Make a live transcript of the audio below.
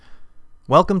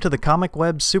Welcome to the Comic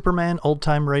Web Superman Old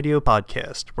Time Radio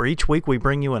Podcast, where each week we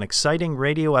bring you an exciting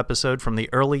radio episode from the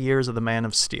early years of the Man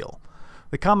of Steel.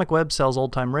 The Comic Web sells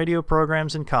old-time radio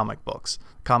programs and comic books.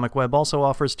 Comic Web also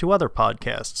offers two other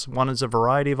podcasts. One is a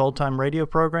variety of old-time radio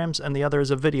programs, and the other is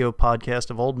a video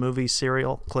podcast of old movies,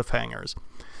 serial cliffhangers.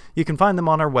 You can find them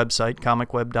on our website,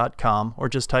 comicweb.com, or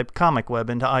just type Comic Web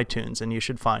into iTunes and you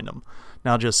should find them.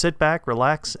 Now just sit back,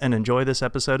 relax, and enjoy this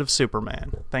episode of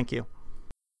Superman. Thank you.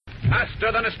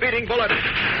 Faster than a speeding bullet.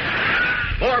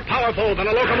 More powerful than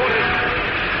a locomotive.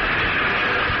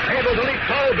 Able to leap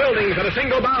tall buildings at a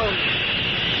single bound.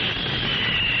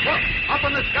 Look, up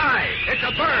in the sky. It's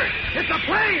a bird. It's a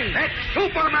plane. It's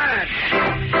Superman.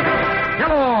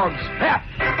 Kellogg's Pep.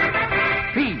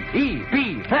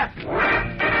 P-E-P, Pep.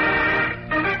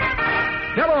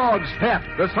 Kellogg's Pep,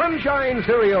 the Sunshine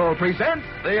Cereal, presents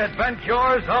The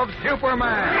Adventures of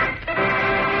Superman.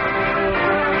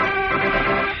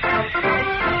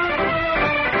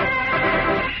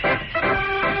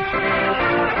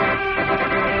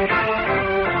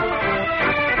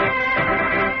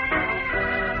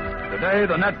 Today,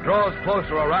 the net draws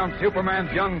closer around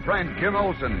Superman's young friend, Jim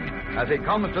Olsen, as he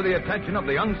comes to the attention of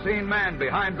the unseen man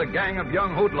behind the gang of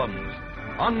young hoodlums,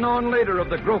 unknown leader of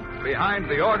the group behind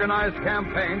the organized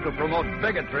campaign to promote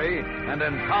bigotry and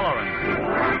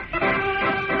intolerance.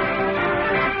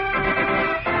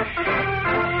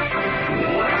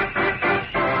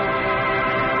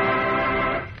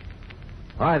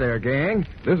 Hi there, gang.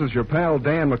 This is your pal,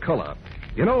 Dan McCullough.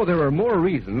 You know, there are more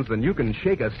reasons than you can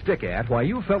shake a stick at why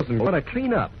you fellas want to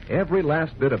clean up every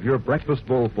last bit of your breakfast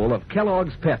bowl full of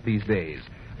Kellogg's Pep these days.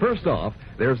 First off,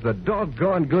 there's the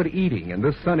doggone good eating in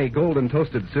this sunny golden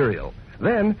toasted cereal.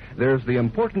 Then, there's the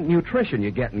important nutrition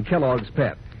you get in Kellogg's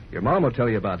Pep. Your mom will tell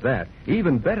you about that.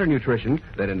 Even better nutrition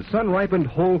than in sun-ripened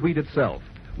whole wheat itself.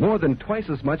 More than twice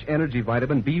as much energy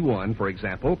vitamin B1, for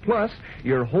example, plus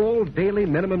your whole daily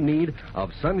minimum need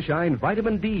of sunshine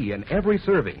vitamin D in every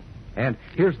serving. And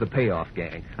here's the payoff,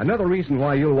 gang. Another reason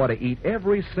why you'll want to eat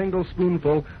every single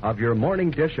spoonful of your morning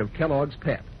dish of Kellogg's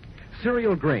Pep.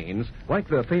 Cereal grains, like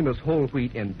the famous whole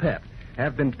wheat in Pep,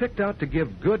 have been picked out to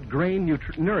give good grain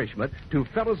nourishment to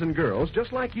fellas and girls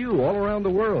just like you all around the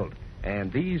world.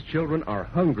 And these children are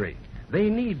hungry. They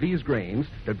need these grains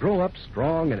to grow up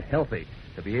strong and healthy,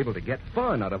 to be able to get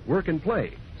fun out of work and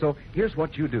play. So here's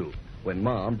what you do. When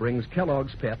Mom brings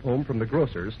Kellogg's Pep home from the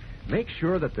grocer's, make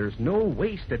sure that there's no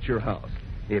waste at your house.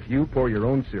 If you pour your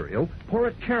own cereal, pour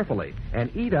it carefully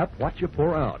and eat up what you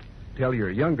pour out. Tell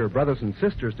your younger brothers and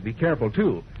sisters to be careful,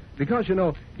 too, because, you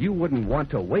know, you wouldn't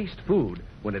want to waste food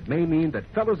when it may mean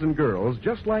that fellas and girls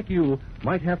just like you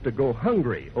might have to go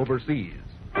hungry overseas.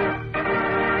 And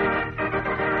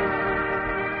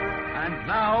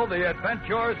now, the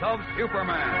adventures of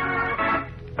Superman.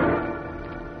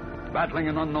 Battling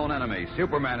an unknown enemy,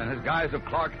 Superman, in his guise of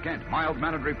Clark Kent,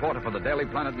 mild-mannered reporter for the Daily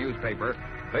Planet newspaper,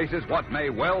 faces what may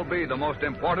well be the most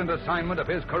important assignment of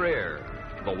his career,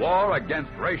 the war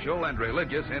against racial and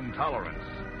religious intolerance.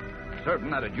 Certain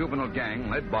that a juvenile gang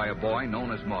led by a boy known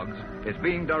as Muggs is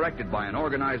being directed by an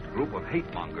organized group of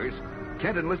hate-mongers,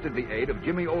 Kent enlisted the aid of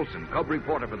Jimmy Olsen, cub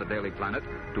reporter for the Daily Planet,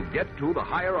 to get to the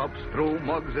higher-ups through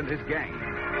Muggs and his gang.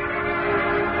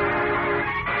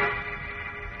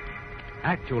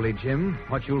 Actually, Jim,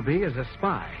 what you'll be is a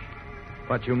spy.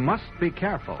 But you must be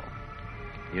careful.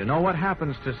 You know what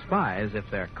happens to spies if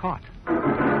they're caught.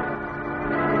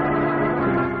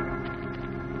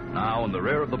 Now, in the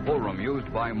rear of the bullroom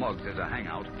used by Muggs as a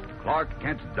hangout, Clark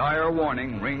Kent's dire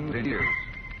warning rings in ears.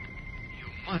 You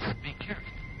must be careful.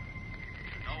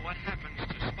 You know what happens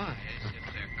to spies if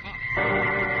they're caught.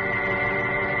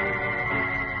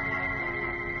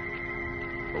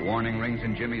 The warning rings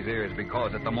in Jimmy's ears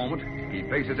because at the moment he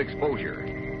faces exposure.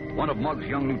 One of Muggs'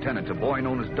 young lieutenants, a boy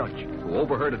known as Dutch, who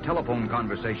overheard a telephone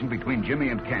conversation between Jimmy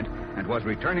and Kent and was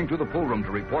returning to the pool room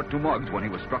to report to Muggs when he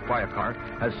was struck by a car,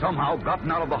 has somehow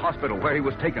gotten out of the hospital where he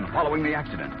was taken following the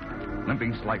accident.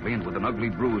 Limping slightly and with an ugly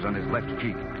bruise on his left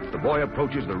cheek, the boy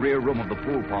approaches the rear room of the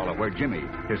pool parlor where Jimmy,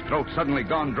 his throat suddenly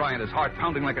gone dry and his heart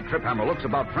pounding like a trip hammer, looks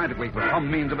about frantically for some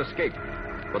means of escape.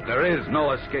 But there is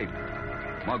no escape.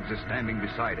 Muggs is standing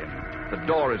beside him. The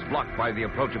door is blocked by the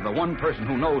approach of the one person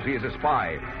who knows he is a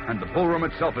spy, and the pool room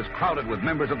itself is crowded with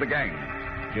members of the gang.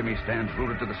 Jimmy stands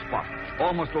rooted to the spot,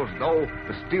 almost as though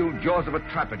the steel jaws of a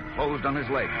trap had closed on his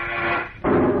leg.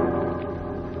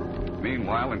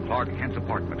 Meanwhile, in Clark Kent's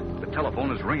apartment, the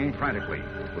telephone is ringing frantically,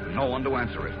 with no one to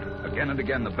answer it. Again and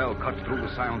again, the bell cuts through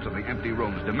the silence of the empty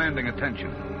rooms, demanding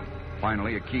attention.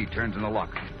 Finally, a key turns in the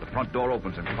lock. The front door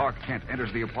opens, and Clark Kent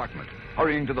enters the apartment,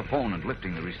 hurrying to the phone and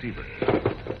lifting the receiver.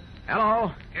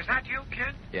 Hello? Is that you,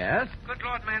 Kent? Yes? Good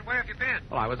Lord, man, where have you been?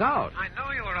 Well, I was out. I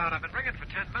know you were out. I've been ringing for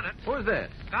 10 minutes. Who's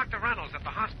this? Dr. Reynolds at the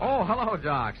hospital. Oh, hello,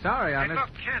 Doc. Sorry, I Hey, missed... look,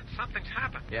 Kent, something's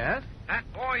happened. Yes? That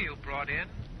boy you brought in,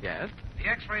 Yes? the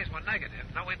x-rays were negative.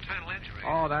 No internal injury.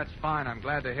 Oh, that's fine. I'm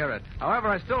glad to hear it. However,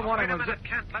 I still want Wait to... a minute,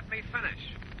 Kent. Let me finish.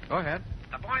 Go ahead.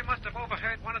 The boy must have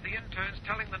overheard one of the interns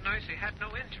telling the nurse he had no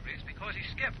injuries because he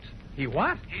skipped. He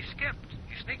what? He skipped.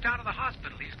 He sneaked out of the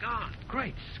hospital. He's gone.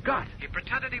 Great Scott. He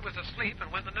pretended he was asleep,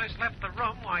 and when the nurse left the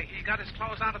room, why, he got his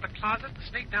clothes out of the closet and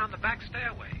sneaked down the back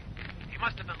stairway. He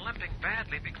must have been limping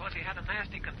badly because he had a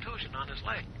nasty contusion on his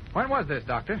leg. When was this,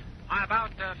 Doctor?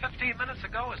 About 15 minutes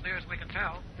ago, as near as we can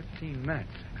tell. 15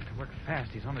 minutes. Got to work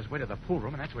fast. He's on his way to the pool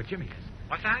room, and that's where Jimmy is.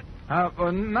 What's that?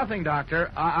 Nothing,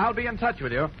 Doctor. I'll be in touch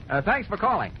with you. Thanks for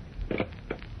calling.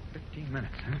 15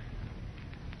 minutes, huh?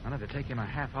 I'll have to take him a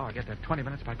half hour, get there 20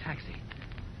 minutes by taxi.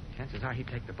 Chances are he'd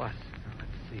take the bus. Now,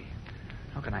 let's see.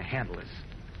 How can I handle this?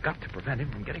 Got to prevent him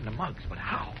from getting the mugs, but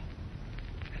how?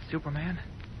 As Superman?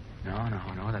 No.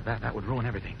 That would ruin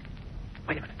everything.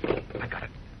 Wait a minute. I got it.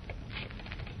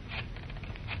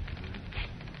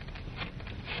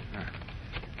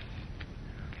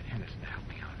 I'll get Henderson to help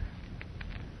me out.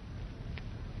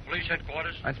 Police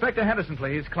headquarters. Inspector Henderson,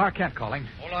 please. Clark Kent calling.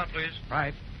 Hold on, please.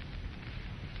 Right.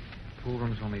 Pool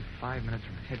room's only 5 minutes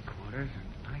from headquarters,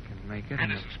 and I can make it.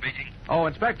 Henderson speaking. Oh,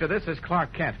 Inspector, this is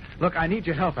Clark Kent. Look, I need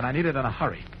your help, and I need it in a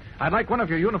hurry. I'd like one of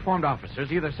your uniformed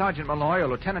officers, either Sergeant Malloy or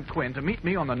Lieutenant Quinn, to meet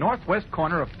me on the northwest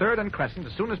corner of 3rd and Crescent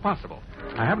as soon as possible.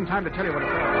 I haven't time to tell you what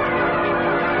it's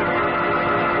about.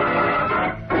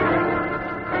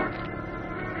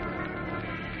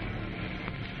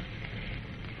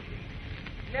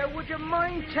 Now, would you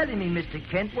mind telling me, Mr.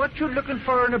 Kent, what you're looking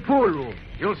for in a pool room?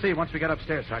 You'll see once we get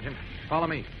upstairs, Sergeant. Follow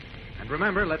me. And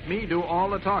remember, let me do all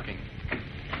the talking.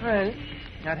 Well,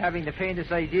 not having the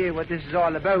faintest idea what this is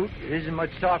all about, there isn't much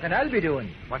talking I'll be doing.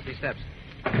 Watch these steps.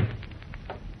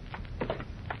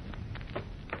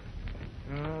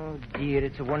 Oh, dear,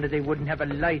 it's a wonder they wouldn't have a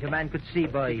light a man could see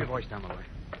by. Keep your voice down, Malloy.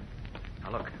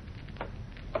 Now, look.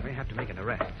 We may have to make an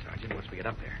arrest, Sergeant, once we get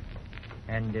up there.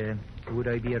 And who would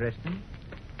I be arresting?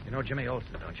 You know Jimmy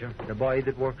Olsen, don't you? The boy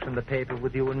that works on the paper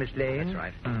with you and Miss Lane? That's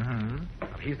right. Mm-hmm.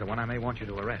 Well, he's the one I may want you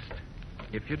to arrest.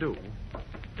 If you do,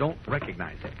 don't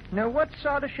recognize him. Now, what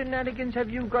sort of shenanigans have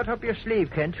you got up your sleeve,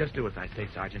 Kent? Just do as I say,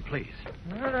 Sergeant, please.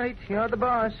 All right, you're the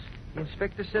boss. The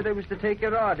inspector said I was to take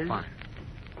your orders. Fine.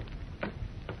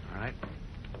 All right.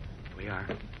 We are.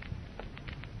 You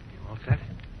all set?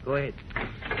 Go ahead.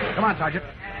 Come on, Sergeant.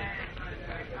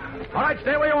 All right,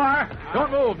 stay where you are.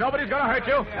 Don't move. Nobody's going to hurt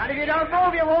you. And if you don't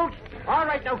move, you won't. All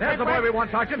right, now, There's the boy we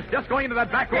want, Sergeant. Just going into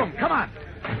that back room. Come on.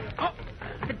 Oh,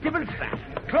 the devil's that.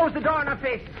 Close the door in our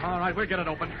faces. All right, we'll get it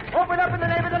open. Open up in the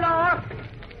name of the law.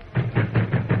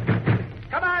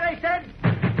 Come on, I said.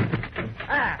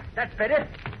 Ah, that's better.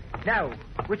 Now,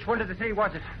 which one of the three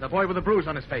was it? The boy with the bruise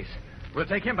on his face. We'll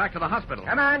take him back to the hospital.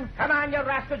 Come on, you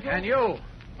rascal. You. And you.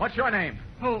 What's your name?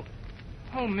 Who,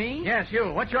 me? Yes,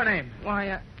 you. What's your name?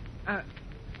 Why,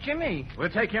 Jimmy. We'll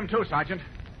take him too, Sergeant.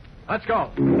 Let's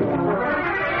go.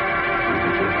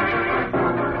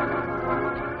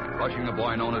 Rushing the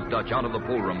boy known as Dutch out of the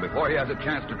pool room before he has a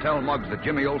chance to tell Muggs that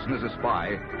Jimmy Olsen is a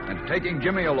spy, and taking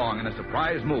Jimmy along in a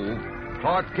surprise move,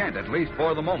 Clark Kent, at least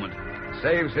for the moment,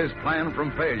 saves his plan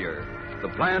from failure. The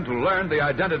plan to learn the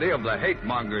identity of the hate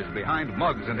mongers behind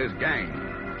Muggs and his gang.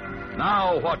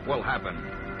 Now what will happen?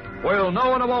 We'll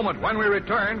know in a moment when we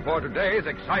return for today's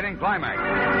exciting climax.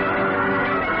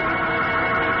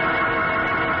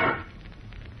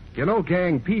 You know,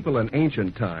 gang, people in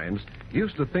ancient times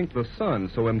used to think the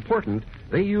sun so important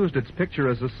they used its picture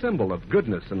as a symbol of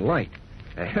goodness and light.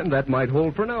 And that might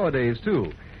hold for nowadays,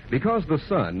 too, because the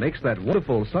sun makes that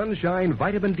wonderful sunshine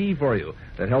vitamin D for you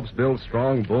that helps build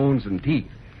strong bones and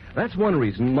teeth. That's one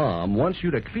reason Mom wants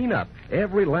you to clean up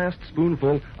every last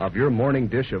spoonful of your morning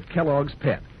dish of Kellogg's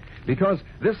Pep. Because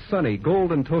this sunny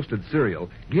golden toasted cereal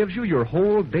gives you your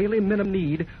whole daily minimum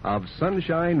need of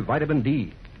sunshine vitamin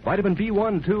D. Vitamin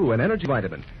B1, too, an energy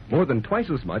vitamin, more than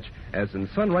twice as much as in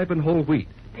sun-ripened whole wheat.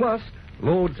 Plus,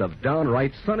 loads of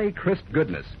downright sunny, crisp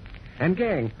goodness. And,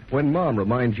 gang, when Mom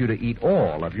reminds you to eat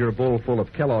all of your bowl full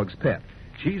of Kellogg's Pep,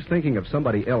 she's thinking of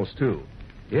somebody else, too.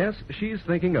 Yes, she's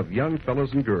thinking of young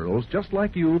fellows and girls just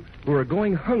like you who are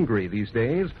going hungry these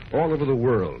days all over the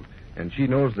world. And she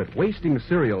knows that wasting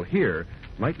cereal here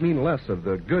might mean less of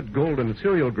the good golden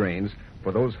cereal grains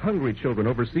for those hungry children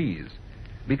overseas.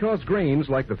 Because grains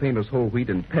like the famous whole wheat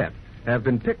and Pep have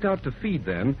been picked out to feed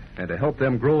them and to help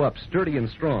them grow up sturdy and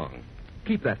strong.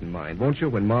 Keep that in mind, won't you,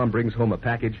 when Mom brings home a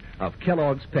package of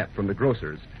Kellogg's Pep from the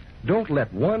grocers. Don't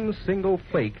let one single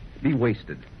flake be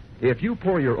wasted. If you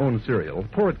pour your own cereal,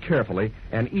 pour it carefully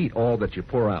and eat all that you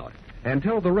pour out. And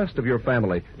tell the rest of your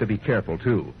family to be careful,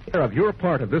 too. Care of your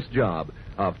part of this job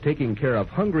of taking care of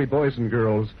hungry boys and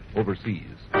girls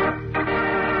overseas.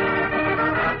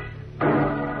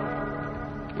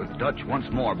 With Dutch once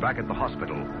more back at the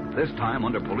hospital, this time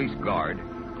under police guard,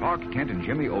 Clark Kent and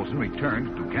Jimmy Olsen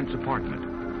returned to Kent's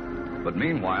apartment. But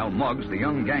meanwhile, Muggs, the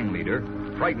young gang leader,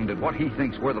 frightened at what he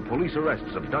thinks were the police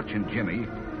arrests of Dutch and Jimmy,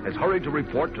 has hurried to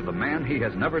report to the man he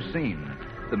has never seen,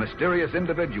 the mysterious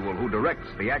individual who directs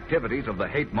the activities of the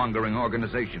hate-mongering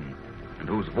organization, and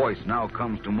whose voice now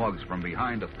comes to Muggs from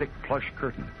behind a thick plush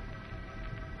curtain.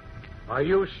 Are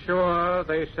you sure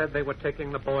they said they were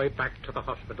taking the boy back to the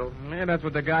hospital? Yeah, that's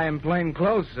what the guy in plain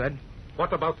clothes said.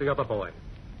 What about the other boy?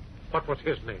 What was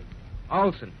his name?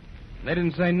 Olsen. They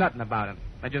didn't say nothing about him.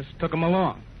 They just took him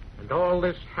along. And all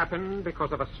this happened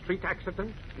because of a street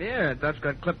accident? Yeah, Dutch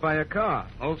got clipped by a car.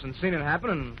 Olsen seen it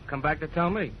happen and come back to tell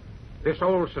me. This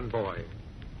Olsen boy,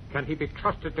 can he be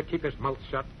trusted to keep his mouth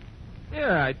shut?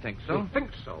 Yeah, I think so. You think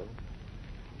so?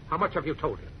 How much have you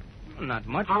told him? Not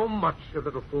much. How much, you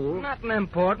little fool? Nothing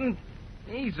important.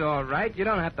 He's all right. You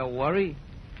don't have to worry.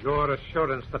 Your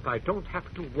assurance that I don't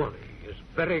have to worry is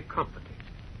very comforting.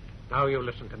 Now you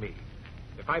listen to me.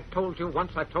 If I've told you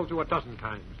once, I've told you a dozen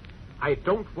times. I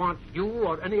don't want you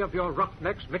or any of your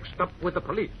roughnecks mixed up with the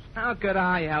police. How could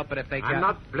I help it if they got... I'm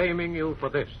not blaming you for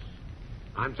this.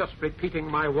 I'm just repeating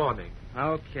my warning.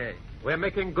 Okay. We're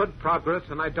making good progress,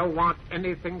 and I don't want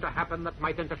anything to happen that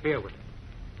might interfere with it.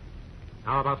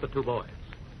 How about the two boys?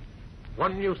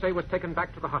 One you say was taken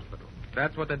back to the hospital.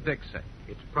 That's what the dick said.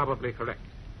 It's probably correct.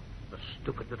 The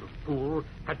stupid little fool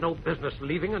had no business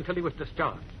leaving until he was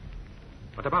discharged.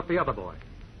 What about the other boy?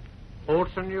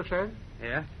 Olsen, you said?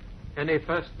 Yeah? Any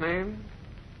first name?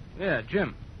 Yeah,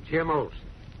 Jim. Jim Olsen.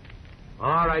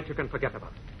 All right, you can forget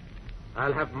about it.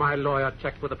 I'll have my lawyer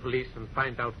check with the police and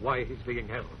find out why he's being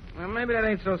held. Well, maybe that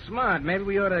ain't so smart. Maybe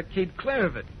we ought to keep clear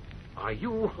of it. Are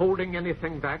you holding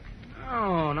anything back?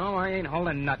 No, I ain't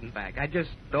holding nothing back. I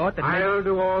just thought that... I'll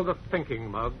do all the thinking,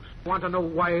 Muggs. Want to know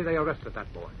why they arrested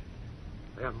that boy.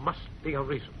 There must be a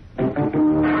reason.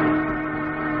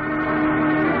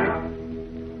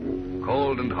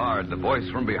 Cold and hard, the voice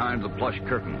from behind the plush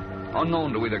curtain,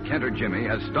 unknown to either Kent or Jimmy,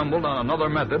 has stumbled on another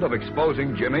method of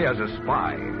exposing Jimmy as a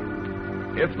spy.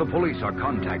 If the police are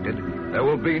contacted, there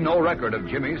will be no record of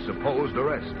Jimmy's supposed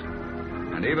arrest.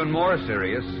 And even more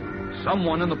serious,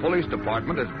 someone in the police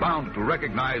department is bound to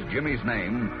recognize Jimmy's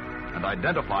name and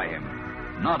identify him,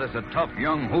 not as a tough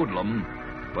young hoodlum,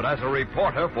 but as a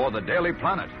reporter for the Daily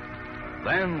Planet.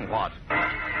 Then what?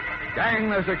 Gang,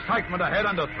 there's excitement ahead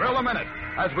and a thrill a minute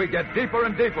as we get deeper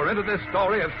and deeper into this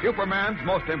story of Superman's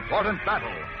most important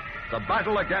battle, the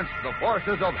battle against the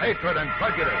forces of hatred and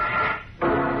prejudice.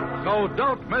 So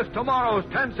don't miss tomorrow's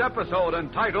 10th episode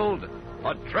entitled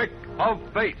A Trick of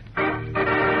Fate.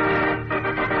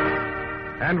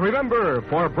 And remember,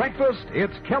 for breakfast,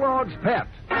 it's Kellogg's Pep.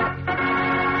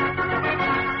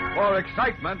 For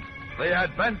excitement, the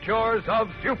adventures of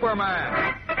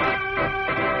Superman.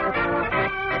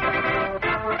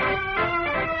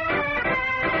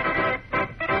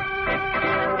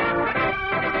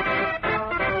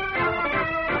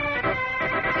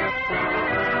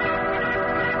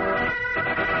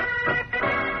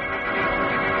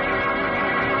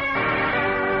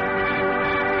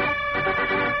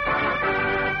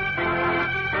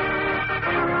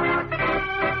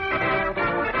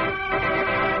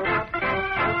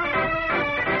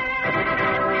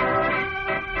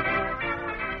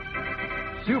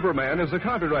 Superman is a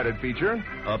copyrighted feature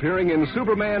appearing in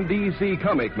Superman DC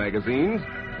comic magazines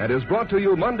and is brought to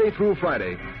you Monday through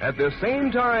Friday at the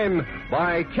same time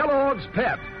by Kellogg's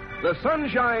Pep, the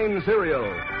Sunshine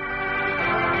Cereal.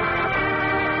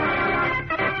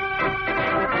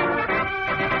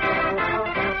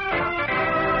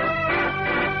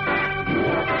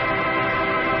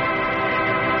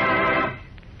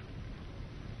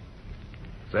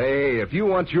 Say, if you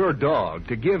want your dog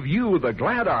to give you the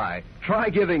glad eye, try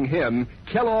giving him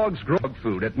Kellogg's dog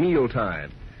food at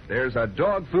mealtime. There's a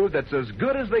dog food that's as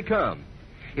good as they come.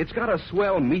 It's got a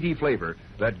swell, meaty flavor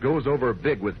that goes over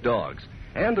big with dogs.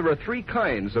 And there are 3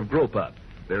 kinds of Grow Pup.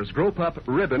 There's Grow Pup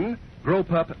Ribbon, Grow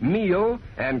Pup Meal,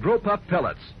 and Grow Pup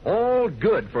Pellets. All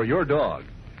good for your dog.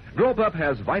 Grow Pup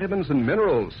has vitamins and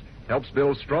minerals, helps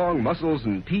build strong muscles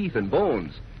and teeth and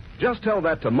bones. Just tell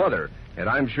that to Mother, and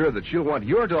I'm sure that she'll want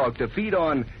your dog to feed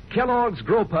on Kellogg's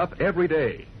Grow Pup every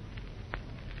day.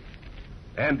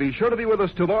 And be sure to be with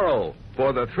us tomorrow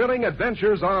for the thrilling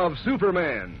adventures of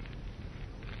Superman.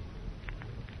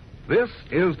 This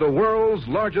is the world's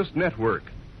largest network,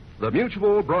 the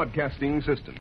Mutual Broadcasting System.